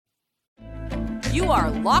You are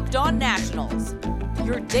Locked On Nationals,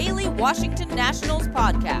 your daily Washington Nationals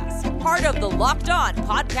podcast, part of the Locked On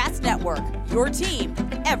Podcast Network, your team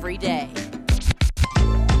every day.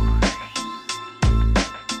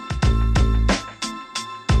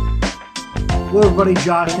 Hello, everybody.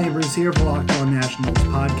 Josh Neighbors here for Locked On Nationals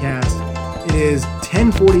podcast. It is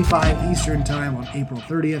 10:45 Eastern Time on April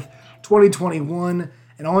 30th, 2021.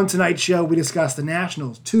 And on tonight's show, we discuss the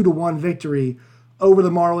Nationals' 2-1 victory over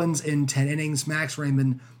the Marlins in 10 innings. Max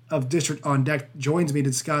Raymond of District on Deck joins me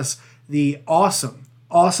to discuss the awesome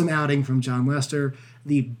outing from Jon Lester,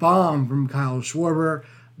 the bomb from Kyle Schwarber,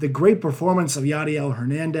 the great performance of Yadiel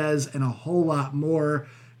Hernandez, and a whole lot more.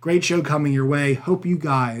 Great show coming your way. Hope you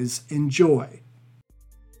guys enjoy.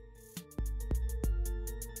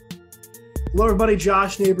 Hello, everybody.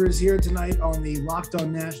 Josh Neighbors here tonight on the Locked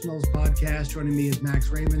On Nationals podcast. Joining me is Max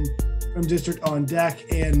Raymond from District on Deck.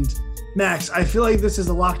 And Max, I feel like this is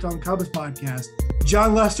a Locked On Cubs podcast.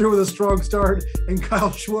 Jon Lester with a strong start and Kyle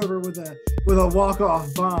Schwarber with a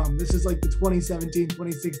walk-off bomb. This is like the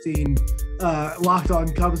 2017-2016 Locked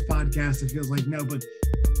On Cubs podcast. It feels like but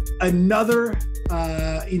another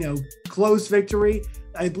close victory.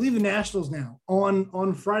 I believe the Nationals now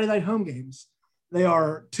on Friday night home games. They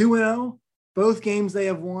are 2-0. Both games they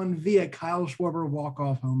have won via Kyle Schwarber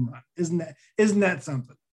walk-off home run. Isn't that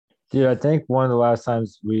something? Dude, I think one of the last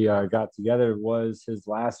times we got together was his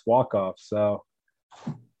last walk-off. So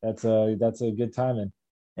that's a good timing.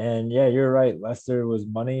 And yeah, you're right. Lester was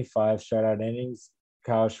money, 5 shutout innings.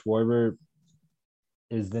 Kyle Schwarber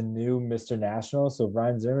is the new Mr. National. So if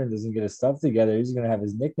Ryan Zimmerman doesn't get his stuff together, he's going to have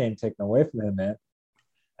his nickname taken away from him, man.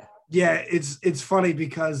 Yeah, it's funny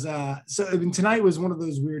because tonight was one of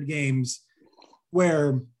those weird games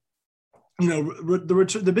where,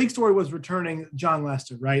 the big story was returning Jon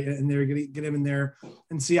Lester, right? And they were going to get him in there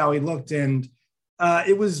and see how he looked. And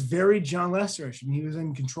it was very Jon Lester-ish. I mean, he was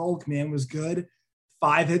in control. Command was good.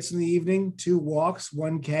 5 hits in the evening, 2 walks,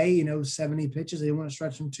 1 K, 70 pitches. They didn't want to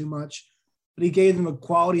stretch him too much. But he gave them a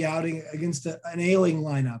quality outing against an ailing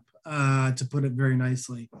lineup, to put it very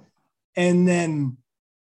nicely. And then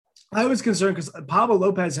I was concerned because Pablo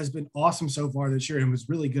Lopez has been awesome so far this year and was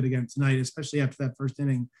really good again tonight, especially after that first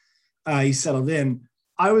inning he settled in.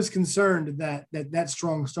 I was concerned that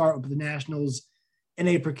strong start would put the Nationals in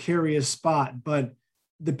a precarious spot. But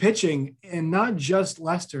the pitching, and not just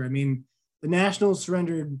Lester, I mean, the Nationals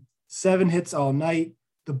surrendered 7 hits all night.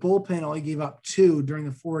 The bullpen only gave up 2 during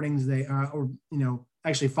the 4 innings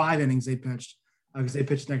actually 5 innings they pitched because they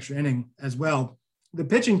pitched an extra inning as well. The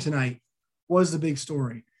pitching tonight was the big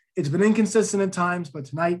story. It's been inconsistent at times, but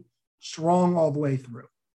tonight, strong all the way through.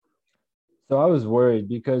 So I was worried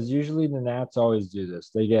because usually the Nats always do this.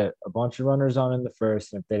 They get a bunch of runners on in the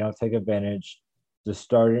first, and if they don't take advantage,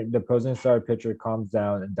 the opposing starter pitcher calms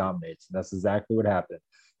down and dominates. And that's exactly what happened.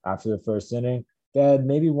 After the first inning, they had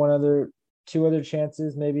maybe 2 other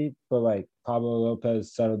chances maybe, but like Pablo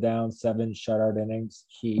Lopez settled down, 7 shutout innings.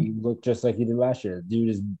 He looked just like he did last year.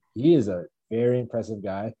 He is a very impressive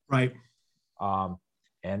guy. Right.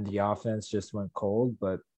 And the offense just went cold,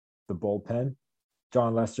 but the bullpen,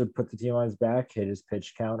 Jon Lester put the team on his back, hit his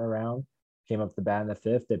pitch count around, came up the bat in the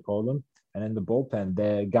 5th, they pulled him. And in the bullpen,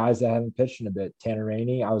 the guys that haven't pitched in a bit, Tanner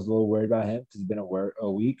Rainey, I was a little worried about him because he's been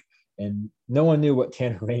a week, and no one knew what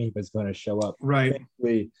Tanner Rainey was going to show up. Right.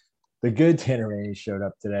 Thankfully, the good Tanner Rainey showed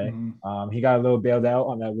up today. Mm-hmm. He got a little bailed out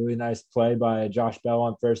on that really nice play by Josh Bell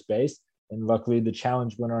on first base. And luckily, the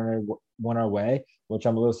challenge went our way, which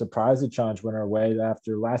I'm a little surprised the challenge went our way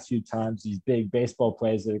after the last few times these big baseball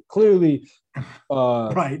plays that are clearly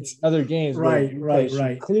right. Other games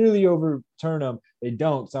right. clearly overturn them. They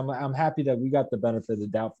don't. So I'm happy that we got the benefit of the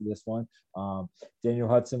doubt for this one. Daniel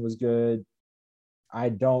Hudson was good. I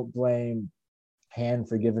don't blame Hand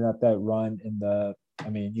for giving up that run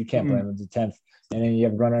you can't blame him. The 10th. And then you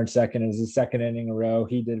have a runner on second. It was the second inning in a row.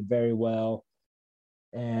 He did very well.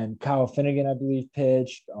 And Kyle Finnegan, I believe,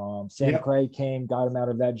 pitched. Sam Craig came, got him out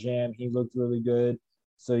of that jam. He looked really good.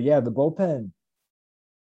 So, yeah, the bullpen,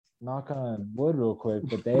 knock on wood real quick,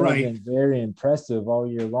 but they have been very impressive all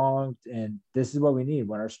year long. And this is what we need.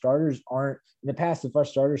 When our starters aren't – in the past, if our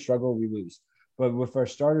starters struggle, we lose. But with our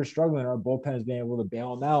starters struggling, our bullpen has been able to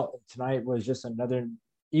bail them out. And tonight was just another –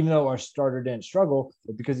 even though our starter didn't struggle,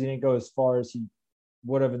 but because he didn't go as far as he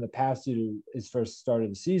would have in the past due to his first start of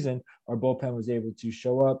the season, our bullpen was able to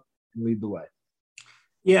show up and lead the way.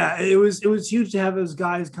 Yeah, it was huge to have those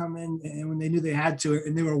guys come in, and when they knew they had to,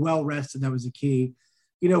 and they were well rested, that was the key.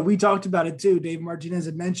 We talked about it too. Dave Martinez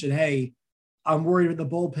had mentioned, hey, I'm worried about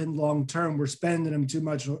the bullpen long term. We're spending them too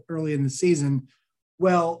much early in the season.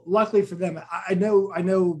 Well, luckily for them, I know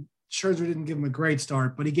Scherzer didn't give him a great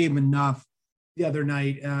start, but he gave him enough. the other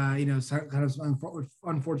night, kind of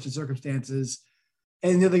unfortunate circumstances.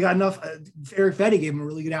 And they got enough. Eric Fetty gave him a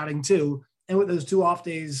really good outing too. And with those 2 off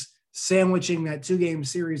days sandwiching that 2-game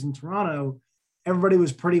series in Toronto, everybody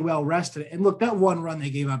was pretty well rested. And look, that one run they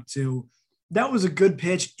gave up to, that was a good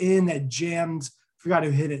pitch that jammed. Forgot who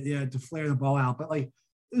hit it to flare the ball out. But like,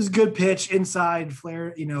 it was a good pitch inside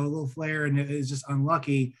flare, a little flare, and it was just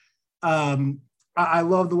unlucky. I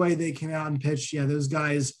love the way they came out and pitched. Yeah, those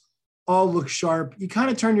guys all look sharp. You kind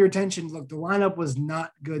of turn your attention. Look, the lineup was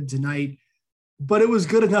not good tonight, but it was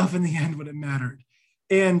good enough in the end when it mattered.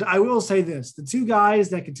 And I will say this, the 2 guys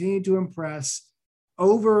that continue to impress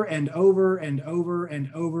over and over and over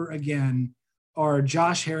and over again are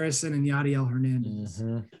Josh Harrison and Yadiel Hernandez.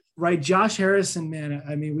 Mm-hmm. Right? Josh Harrison, man,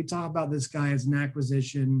 I mean, we talk about this guy as an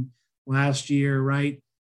acquisition last year, right?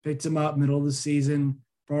 Picked him up middle of the season,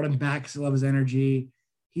 brought him back, still have his energy.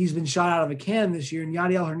 He's been shot out of a can this year. And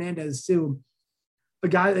Yadiel Hernandez, too, a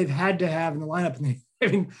guy they've had to have in the lineup. I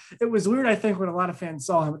mean, it was weird, I think, when a lot of fans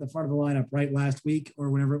saw him at the front of the lineup, right, last week or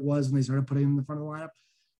whenever it was when they started putting him in the front of the lineup.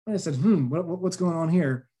 And I said, what's going on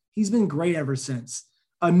here? He's been great ever since.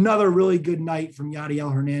 Another really good night from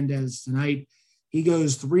Yadiel Hernandez tonight. He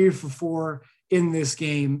goes 3 for 4 in this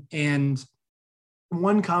game. And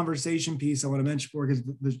one conversation piece I want to mention for because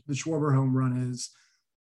the Schwarber home run is,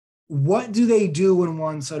 what do they do when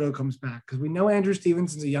Juan Soto comes back? Because we know Andrew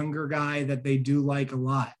Stevenson's a younger guy that they do like a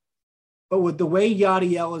lot. But with the way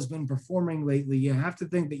Yadiel has been performing lately, you have to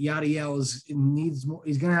think that Yadiel needs more.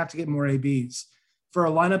 He's going to have to get more ABs for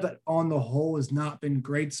a lineup that on the whole has not been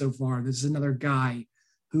great so far. This is another guy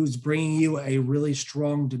who's bringing you a really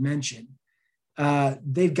strong dimension.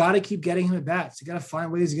 They've got to keep getting him at bats. You got to find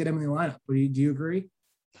ways to get him in the lineup. Do you agree?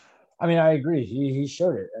 I mean, I agree. He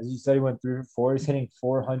showed it. As you said, he went 3 for 4. He's hitting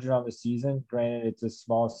 400 on the season. Granted, it's a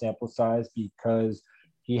small sample size because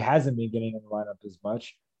he hasn't been getting in the lineup as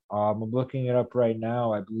much. I'm looking it up right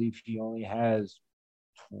now. I believe he only has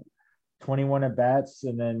 21 at bats,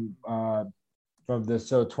 and then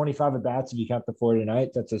 25 at bats if you count the 4 tonight.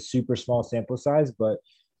 That's a super small sample size, but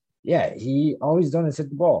yeah, all he's done is hit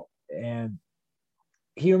the ball, and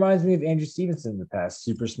he reminds me of Andrew Stevenson in the past.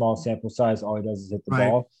 Super small sample size. All he does is hit the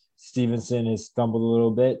ball. Stevenson has stumbled a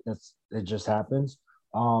little bit. It just happens.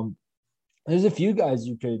 There's a few guys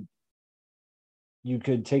you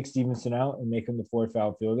could take Stevenson out and make him the 4th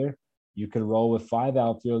outfielder. You could roll with 5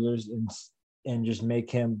 outfielders and just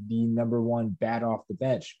make him the number 1 bat off the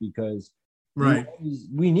bench because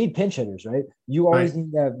we need pinch hitters, right? You always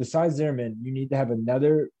need to have, besides Zimmerman, you need to have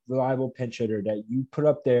another reliable pinch hitter that you put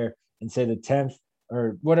up there and say the 10th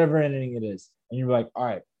or whatever inning it is. And you're like, all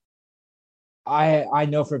right, I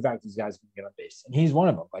know for a fact these guys can get on base. And he's one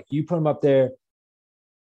of them. Like, you put him up there,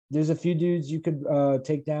 there's a few dudes you could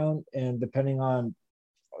take down, and depending on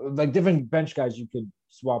like different bench guys you could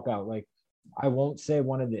swap out. Like, I won't say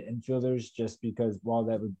one of the infielders just because while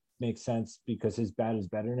that would make sense because his bat is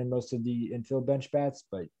better than most of the infield bench bats,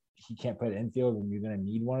 but he can't play the infield and you're going to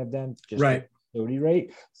need one of them just utility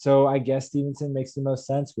rate. So I guess Stevenson makes the most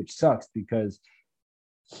sense, which sucks because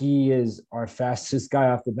he is our fastest guy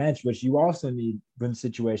off the bench, which you also need in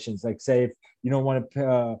situations like, say, if you don't want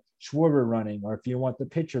Schwarber running or if you want the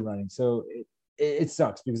pitcher running. So it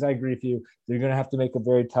sucks because I agree with you. They're going to have to make a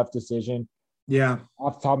very tough decision. Yeah.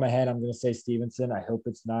 Off the top of my head, I'm going to say Stevenson. I hope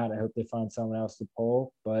it's not. I hope they find someone else to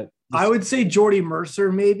pull. But I would say Jordy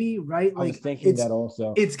Mercer, maybe, right? I was thinking that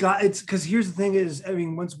also. It's because here's the thing is, I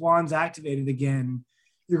mean, once Juan's activated again,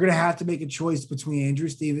 you're going to have to make a choice between Andrew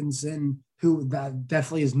Stevenson, who that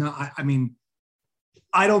definitely is not. I mean,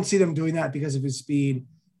 I don't see them doing that because of his speed.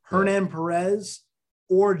 Hernan Perez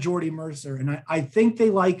or Jordy Mercer. And I think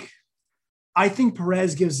I think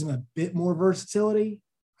Perez gives him a bit more versatility.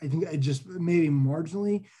 I think it just maybe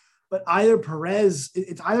marginally, but either Perez,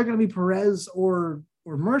 it's either going to be Perez or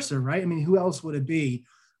Mercer, right? I mean, who else would it be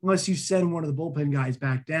unless you send one of the bullpen guys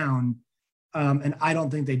back down? And I don't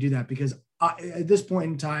think they do that because at this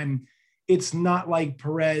point in time, it's not like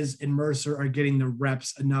Perez and Mercer are getting the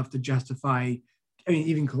reps enough to justify, I mean,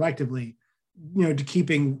 even collectively, to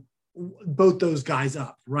keeping both those guys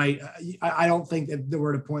up, right? I don't think that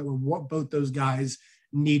we're at a point where both those guys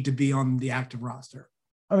need to be on the active roster.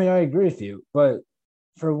 I mean, I agree with you, but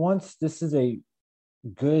for once, this is a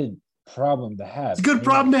good problem to have. It's a good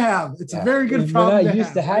problem to have. It's a very good problem to have. We're not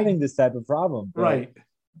used to having this type of problem. Right.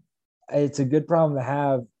 It's a good problem to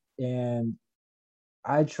have, and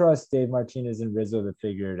I trust Dave Martinez and Rizzo to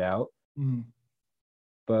figure it out. Mm-hmm.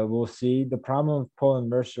 But we'll see. The problem with pulling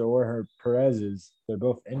Mercer or Perez is they're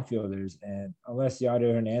both infielders, and unless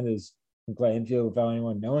Yadier Hernandez can play infield without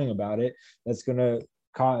anyone knowing about it, that's gonna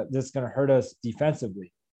hurt us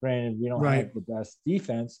defensively. Granted, we don't have the best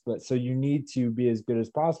defense, but so you need to be as good as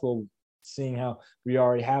possible, seeing how we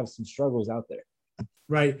already have some struggles out there.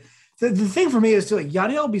 Right. The thing for me is too, like,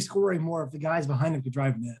 Yadiel will be scoring more if the guys behind him could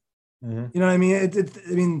drive him in. Mm-hmm. You know what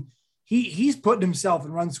I mean? He's putting himself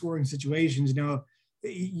in run scoring situations. You know,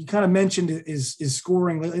 you kind of mentioned is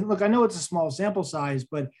scoring. Look, I know it's a small sample size,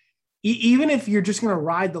 but even if you're just going to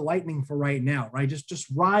ride the Lightning for right now, right? Just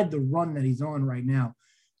ride the run that he's on right now.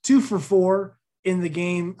 2 for 4 in the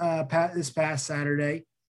game this past Saturday,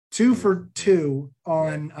 2 for 2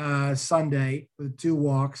 on Sunday with 2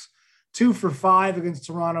 walks, 2 for 5 against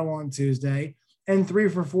Toronto on Tuesday, and 3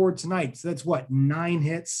 for 4 tonight. So that's 9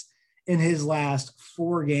 hits in his last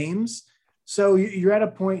 4 games. So you're at a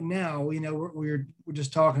point now, you know, we're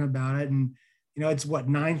just talking about it, and you know, it's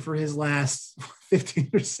 9 for his last 15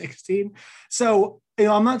 or 16. So, you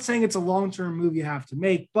know, I'm not saying it's a long-term move you have to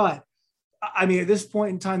make, but I mean, at this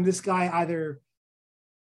point in time, this guy either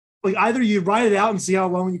you ride it out and see how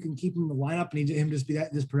long you can keep him in the lineup and him just be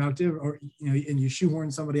this productive, or, you know, and you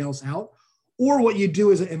shoehorn somebody else out, or what you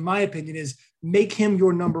do is, in my opinion, is make him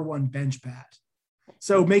your number 1 bench bat.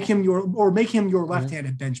 So make him your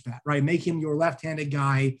left-handed bench bat, right? Make him your left-handed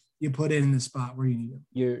guy you put in the spot where you need him.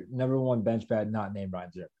 Your number 1 bench bat, not named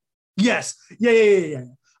Ryan Zimmerman. Yes. Yeah.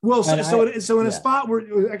 Well, so in a spot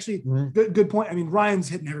where actually, good point. I mean, Ryan's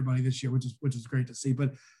hitting everybody this year, which is great to see.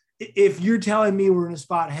 But if you're telling me we're in a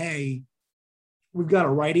spot, hey, we've got a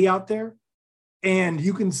righty out there, and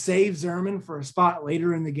you can save Zimmerman for a spot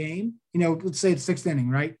later in the game, you know, let's say it's 6th inning,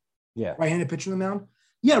 right? Yeah. Right-handed pitcher on the mound.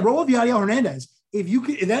 Yeah, roll with Yadiel Hernandez.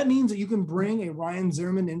 If that means that you can bring a Ryan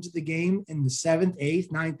Zimmerman into the game in the 7th,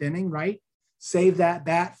 8th, 9th inning, right? Save that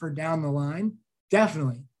bat for down the line.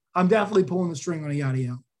 Definitely. I'm definitely pulling the string on a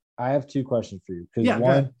Yadiel. I have 2 questions for you. Because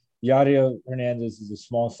one, Yadiel Hernandez is a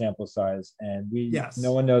small sample size, and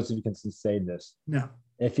no one knows if he can sustain this. No.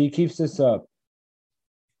 If he keeps this up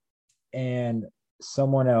and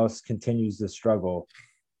someone else continues to struggle,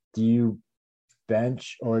 do you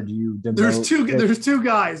bench or do you demote? There's 2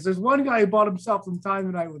 guys. There's one guy who bought himself some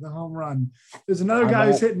time tonight with a home run. There's another guy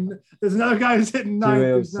who's hitting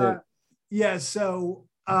 9th. Yeah, so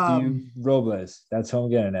Robles, that's who I'm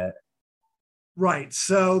getting at. Right.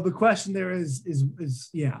 So the question there is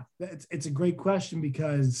it's a great question,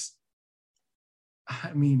 because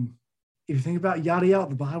I mean, if you think about Yadiel at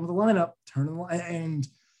the bottom of the lineup, and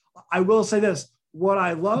I will say this, what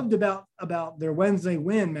I loved about their Wednesday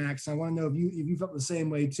win, Max, I want to know if you felt the same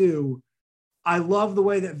way too. I love the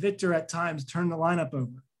way that Victor at times turned the lineup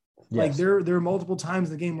over. Yes. Like there are multiple times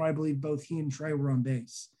in the game where I believe both he and Trey were on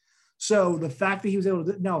base. So the fact that he was able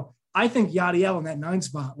to now, I think Yadiel in that 9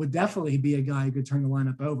 spot would definitely be a guy who could turn the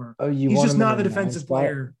lineup over. Oh, he's just not the defensive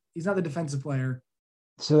player. He's not the defensive player.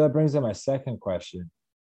 So that brings up my second question.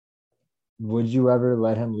 Would you ever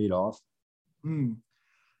let him lead off?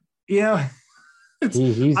 Yeah. It's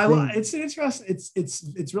interesting.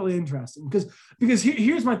 It's really interesting because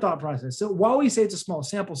here's my thought process. So while we say it's a small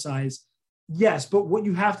sample size, yes, but what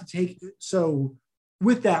you have to take, so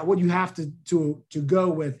with that, what you have to go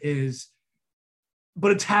with is,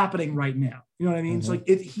 but it's happening right now. You know what I mean? Mm-hmm. It's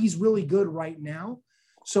like he's really good right now.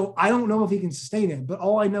 So I don't know if he can sustain it, but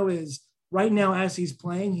all I know is right now, as he's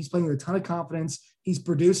playing with a ton of confidence, he's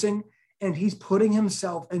producing, and he's putting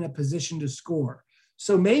himself in a position to score.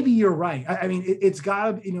 So maybe you're right. I mean, it's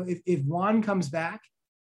got to, you know, if Juan comes back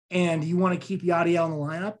and you want to keep Yadiel in the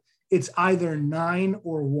lineup, it's either 9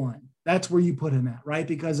 or 1. That's where you put him at, right?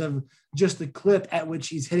 Because of just the clip at which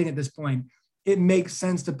he's hitting at this point. It makes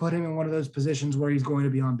sense to put him in one of those positions where he's going to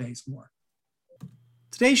be on base more.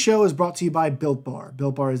 Today's show is brought to you by Built Bar.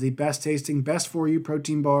 Built Bar is the best tasting, best for you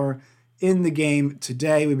protein bar in the game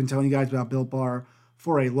today. We've been telling you guys about Built Bar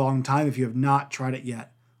for a long time if you have not tried it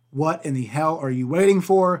yet. What in the hell are you waiting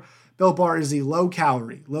for? Built Bar is the low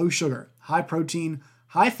calorie, low sugar, high protein,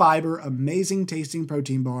 high fiber, amazing tasting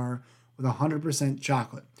protein bar with 100%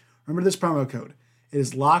 chocolate. Remember this promo code. It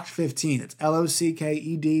is LOCKED15. It's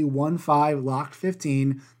LOCKED15,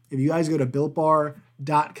 LOCKED15. If you guys go to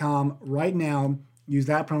BuiltBar.com right now, use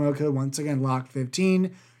that promo code, once again,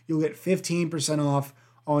 LOCKED15, you'll get 15% off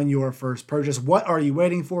on your first purchase. What are you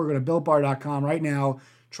waiting for? Go to BuiltBar.com right now.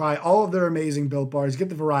 Try all of their amazing Built Bars. Get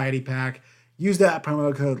the variety pack. Use that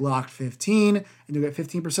promo code LOCKED15, and you'll get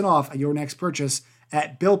 15% off at your next purchase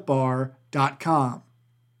at BuiltBar.com.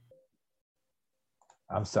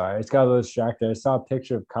 I'm sorry. It's got a little distracted. I saw a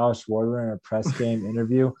picture of Kyle Schwarber in a press game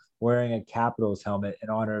interview wearing a Capitals helmet in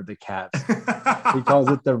honor of the Caps. He calls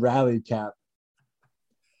it the rally cap.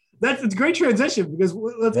 It's a great transition because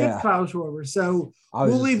let's get to Kyle Schwarber. So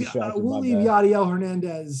we'll leave Yadiel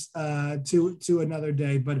Hernandez to another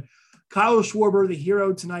day. But Kyle Schwarber, the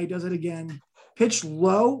hero tonight, does it again. Pitched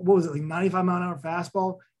low. What was it, like 95-mile-an-hour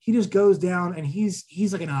fastball? He just goes down, and he's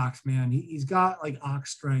like an ox, man. He's got like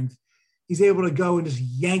ox strength. He's able to go and just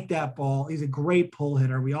yank that ball. He's a great pull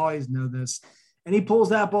hitter. We always know this. And he pulls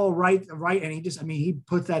that ball right, and he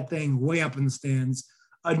puts that thing way up in the stands.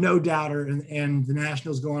 No doubter, and the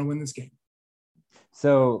Nationals go on to win this game.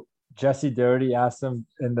 So Jesse Doherty asked him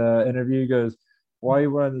in the interview, he goes, "Why are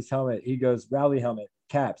you wearing this helmet?" He goes, "Rally helmet,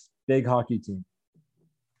 Caps, big hockey team."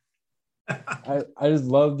 I just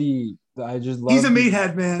love he's a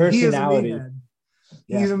meathead, man. Personality. He is a meathead.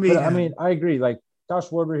 Yeah. He's a meathead. But, I mean, I agree. Like Josh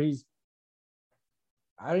Schwarber,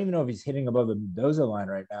 I don't even know if he's hitting above the Mendoza line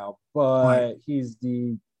right now, but he's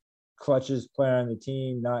the clutchest player on the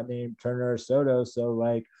team, not named Turner or Soto. So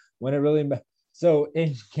like when it really so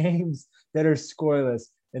in games that are scoreless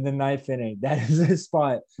in the ninth inning, that is a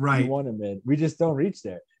spot you want him in. We just don't reach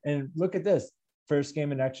there. And look at this. First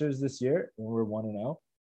game in extras this year, and we're 1-0.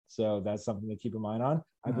 So that's something to keep in mind on.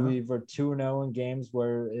 I believe we're 2-0 in games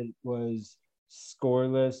where it was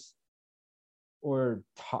scoreless or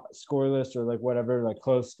scoreless or like whatever, like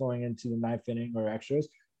close going into the ninth inning or extras,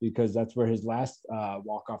 because that's where his last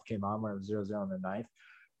walk-off came on when it was 0-0 in the ninth.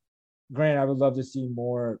 Grant, I would love to see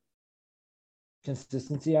more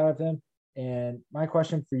consistency out of him. And my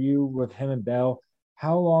question for you with him and Bell,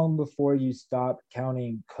 how long before you stop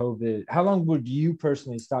counting COVID? How long would you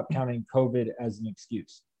personally stop counting COVID as an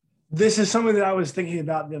excuse? This is something that I was thinking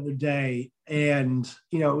about the other day, and,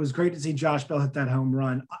 it was great to see Josh Bell hit that home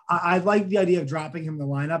run. I like the idea of dropping him in the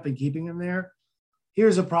lineup and keeping him there.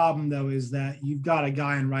 Here's a problem, though, is that you've got a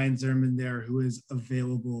guy in Ryan Zimmerman there who is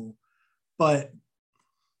available, but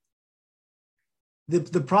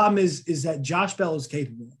the problem is that Josh Bell is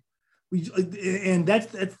capable. And that's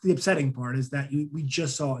the upsetting part, is that we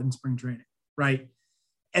just saw it in spring training, right?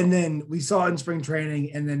 And then we saw it in spring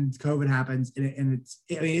training, and then COVID happens, and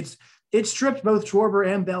it stripped both Schwarber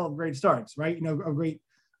and Bell of great starts, right? And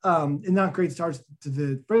not great starts to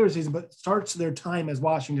the regular season, but starts to their time as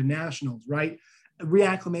Washington Nationals, right? A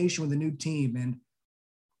reacclimation with a new team. And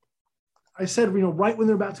I said, right when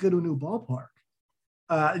they're about to go to a new ballpark,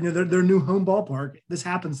 their new home ballpark, this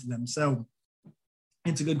happens to them. So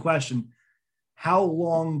it's a good question. How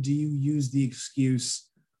long do you use the excuse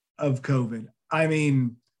of COVID? I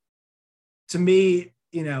mean, to me,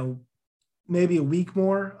 maybe a week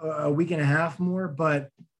more, a week and a half more, but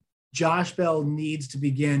Josh Bell needs to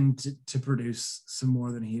begin to produce some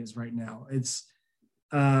more than he is right now. It's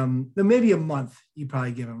maybe a month you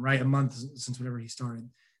probably give him, right? A month since whenever he started.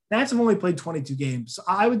 Nats have only played 22 games. So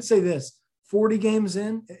I would say this, 40 games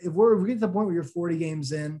in, if we get to the point where you're 40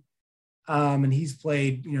 games in, and he's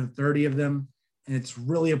played, 30 of them, and it's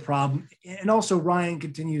really a problem. And also Ryan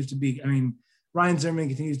continues to be, Ryan Zimmerman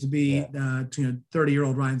continues to be,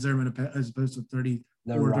 30-year-old Ryan Zimmerman as opposed to 30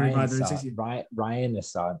 or 35, 60. Ryan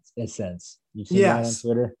essence. You see that on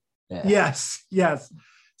Twitter? Yeah. Yes.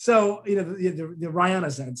 So, the Ryan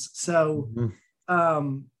essence. So,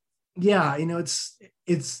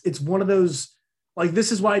 it's one of those, like,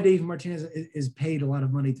 this is why Dave Martinez is paid a lot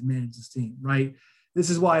of money to manage this team, right? This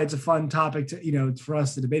is why it's a fun topic to, for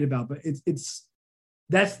us to debate about, but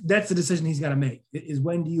that's the decision he's got to make, is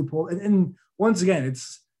when do you pull, and once again,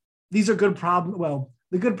 these are good problems. Well,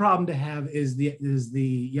 the good problem to have is the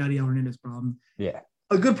Yadiel Hernandez problem. Yeah.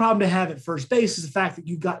 A good problem to have at first base is the fact that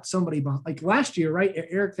you got somebody behind, like last year, right?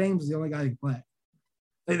 Eric Thames was the only guy who could play.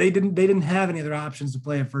 They didn't have any other options to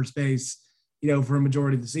play at first base, for a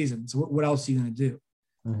majority of the season. So what else are you going to do?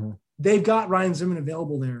 Mm-hmm. They've got Ryan Zimmerman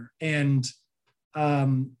available there, and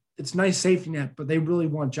it's a nice safety net, but they really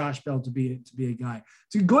want Josh Bell to be a guy.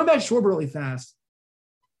 So going back to Schwarber really fast,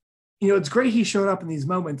 it's great he showed up in these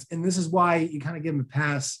moments, and this is why you kind of give him a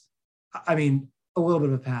pass. I mean, a little bit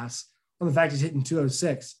of a pass on the fact he's hitting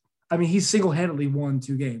 206. I mean, he single-handedly won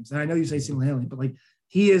 2 games. And I know you say single-handedly, but like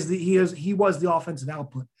he was the offensive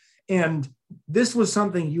output. And this was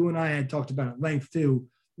something you and I had talked about at length too,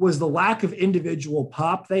 was the lack of individual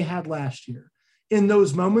pop they had last year. In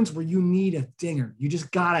those moments where you need a dinger, you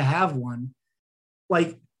just got to have one.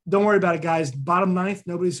 Like, don't worry about it, guys. Bottom ninth,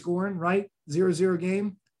 nobody's scoring, right? 0-0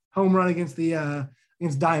 game, home run against the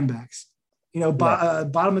against Diamondbacks.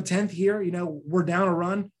 Bottom of 10th here, we're down a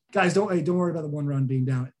run. Guys, don't worry about the one run being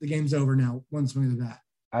down. The game's over now. One swing of the bat.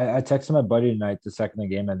 I texted my buddy tonight the second the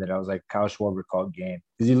game ended. I was like, Kyle Schwarber called game,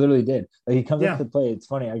 because he literally did. Like, he comes up to play. It's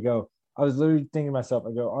funny. I was literally thinking to myself,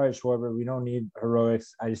 all right, Schwarber, we don't need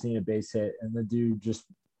heroics. I just need a base hit. And the dude just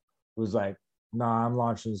was like, nah, I'm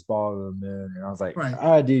launching this ball to the moon. And I was like, all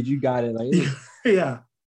right, dude, you got it. Like, yeah.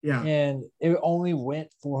 Yeah. And it only went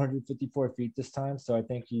 454 feet this time. So I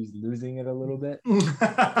think he's losing it a little bit.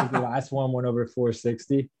 The last one went over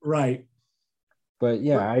 460. Right. But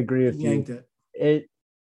yeah, I agree with Yanked you. it.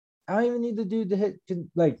 I don't even need the dude to hit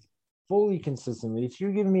like fully consistently. If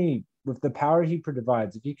you're giving me with the power he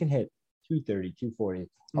provides, if he can hit 230, 240,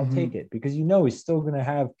 I'll take it because he's still going to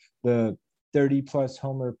have the 30 plus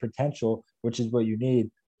homer potential, which is what you need.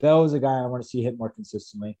 Bell is a guy I want to see hit more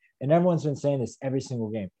consistently. And everyone's been saying this every single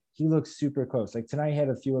game. He looks super close. Like tonight, he had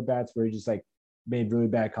a few at bats where he just like made really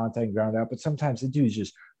bad contact and ground out. But sometimes the dude's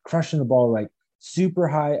just crushing the ball like super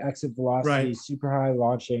high exit velocity, super high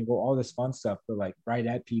launch angle, all this fun stuff, but like right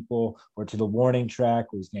at people or to the warning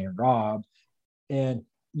track where he's getting robbed. And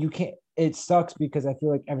you can't, it sucks because I feel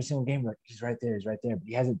like every single game, like he's right there, but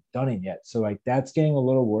he hasn't done it yet. So like that's getting a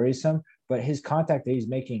little worrisome, but his contact that he's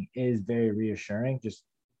making is very reassuring. Just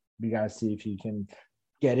we got to see if he can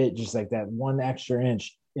get it just like that one extra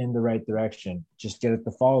inch in the right direction, just get it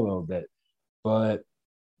to fall a little bit. But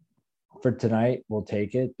for tonight, we'll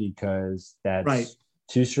take it because that's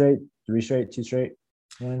 2 straight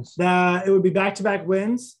wins. It would be back-to-back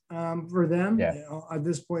wins for them at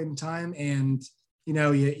this point in time, and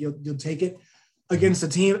you'll take it against a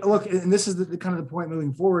team. Look, and this is the kind of the point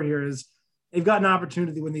moving forward here is they've got an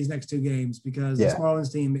opportunity to win these next 2 games because this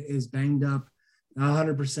Marlins team is banged up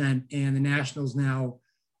 100%, and the Nationals now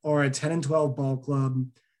are a 10-12 ball club.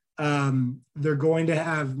 They're going to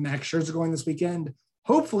have Max Scherzer going this weekend.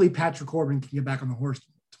 Hopefully Patrick Corbin can get back on the horse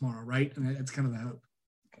tomorrow, right? And that's kind of the hope.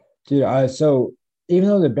 Dude, so even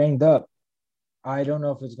though they're banged up, I don't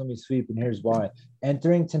know if it's going to be sweep, and here's why.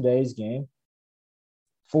 Entering today's game,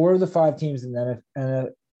 4 of the 5 teams in the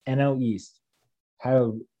NL East had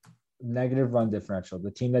a negative run differential. The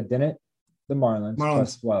team that didn't, the Marlins.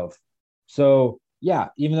 Plus 12. So, yeah,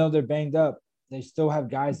 even though they're banged up, they still have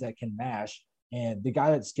guys that can mash. And the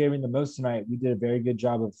guy that scared me the most tonight, we did a very good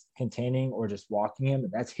job of containing or just walking him,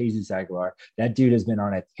 and that's Jesus Aguilar. That dude has been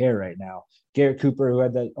on a tear right now. Garrett Cooper, who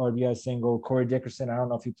had that RBI single, Corey Dickerson, I don't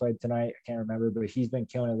know if he played tonight. I can't remember, but he's been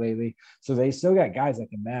killing it lately. So they still got guys that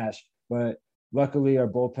can mash, but luckily our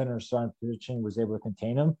bullpen or starting pitching was able to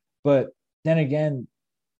contain him. But then again,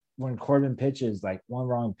 when Corbin pitches, like one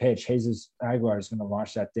wrong pitch, Jesus Aguilar is going to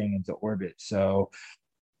launch that thing into orbit. So,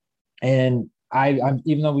 and I'm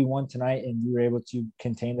even though we won tonight and we were able to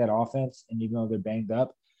contain that offense, and even though they're banged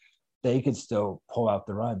up, they could still pull out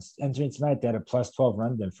the runs. Entering tonight, they had a plus 12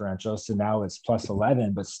 run differential, so now it's plus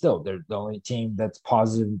 11, but still they're the only team that's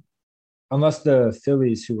positive, unless the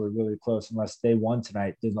Phillies, who were really close, unless they won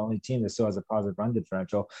tonight, they're the only team that still has a positive run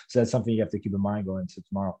differential. So that's something you have to keep in mind going into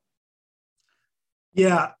tomorrow.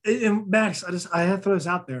 Yeah, and Max, I have to throw this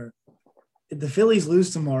out there. If the Phillies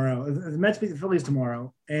lose tomorrow, if the Mets beat the Phillies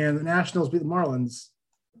tomorrow, and the Nationals beat the Marlins,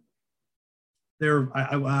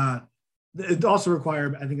 it also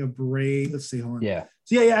require, I think, a Brave. Let's see, hold on. Yeah.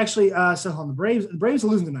 So actually, so hold on. The Braves are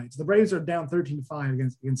losing tonight. So the Braves are down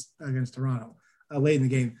 13-5 against Toronto late in the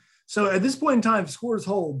game. So at this point in time, if scores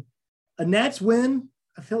hold, a Nats win,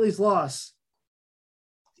 a Phillies loss,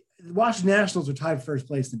 the Washington Nationals are tied first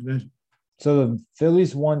place in the division. So the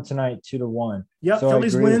Phillies won tonight 2-1. Yep, so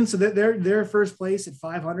Phillies win, so they're first place at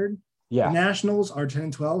 500. Yeah. The Nationals are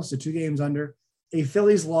 10-12, so 2 games under. A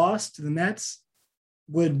Phillies loss to the Mets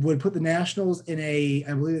would put the Nationals in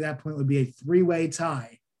I believe at that point would be a 3-way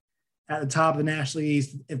tie at the top of the National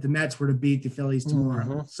East if the Mets were to beat the Phillies tomorrow.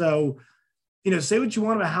 Mm-hmm. So, say what you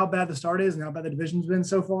want about how bad the start is and how bad the division's been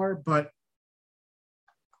so far, but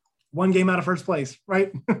 1 game out of first place,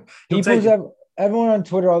 right? Everyone on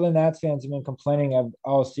Twitter, all the Nats fans have been complaining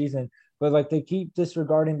all season, but like they keep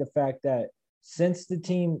disregarding the fact that since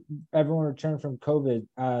everyone returned from COVID,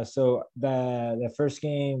 so the first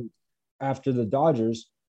game after the Dodgers,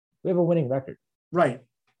 we have a winning record. Right.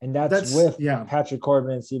 And that's with Patrick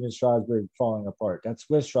Corbin and Steven Strasburg falling apart. That's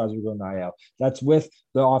with Strasburg going to IL. That's with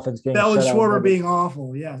the offense getting that was Schwarber being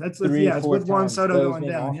awful. Yeah, it's with Juan Soto going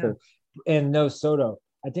down. Yeah. And no Soto.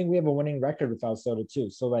 I think we have a winning record without Soto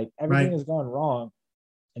too. So like everything has gone wrong,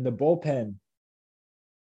 and the bullpen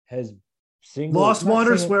has lost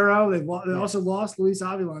Wander Suero. They also lost Luis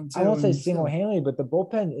Avilan too. I won't say single-handedly, but the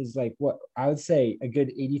bullpen is like what I would say a good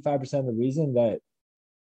 85% of the reason that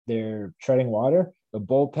they're treading water. The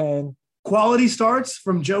bullpen quality starts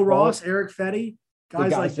from Joe Ross, Eric Fetty,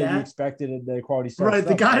 guys like that. You expected in the quality starts. Right,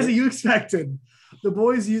 the guys that you expected, the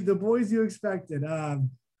boys you expected.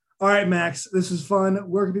 All right, Max, this was fun.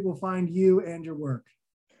 Where can people find you and your work?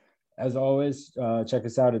 As always, check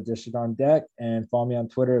us out at Dish It On Deck and follow me on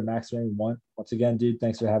Twitter at MaxRain1. Once again, dude,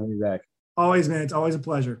 thanks for having me back. Always, man. It's always a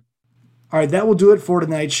pleasure. All right, that will do it for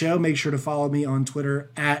tonight's show. Make sure to follow me on Twitter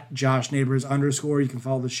at @JoshNeighbors_. You can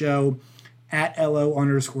follow the show at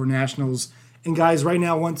 @LO_Nationals. And guys, right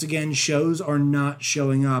now, once again, shows are not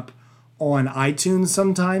showing up on iTunes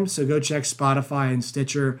sometimes. So go check Spotify and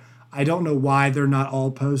Stitcher. I don't know why they're not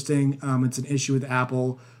all posting. It's an issue with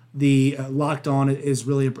Apple. The Locked On has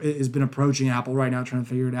been approaching Apple right now, trying to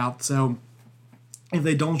figure it out. So if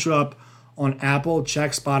they don't show up on Apple,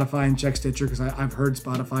 check Spotify and check Stitcher, because I've heard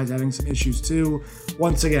Spotify's having some issues too.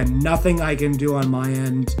 Once again, nothing I can do on my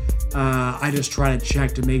end. I just try to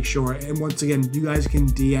check to make sure. And once again, you guys can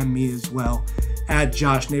DM me as well at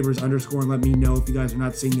 @JoshNeighbors_ and let me know if you guys are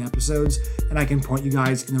not seeing the episodes, and I can point you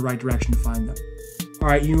guys in the right direction to find them. All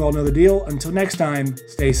right, you all know the deal. Until next time,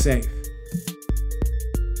 stay safe.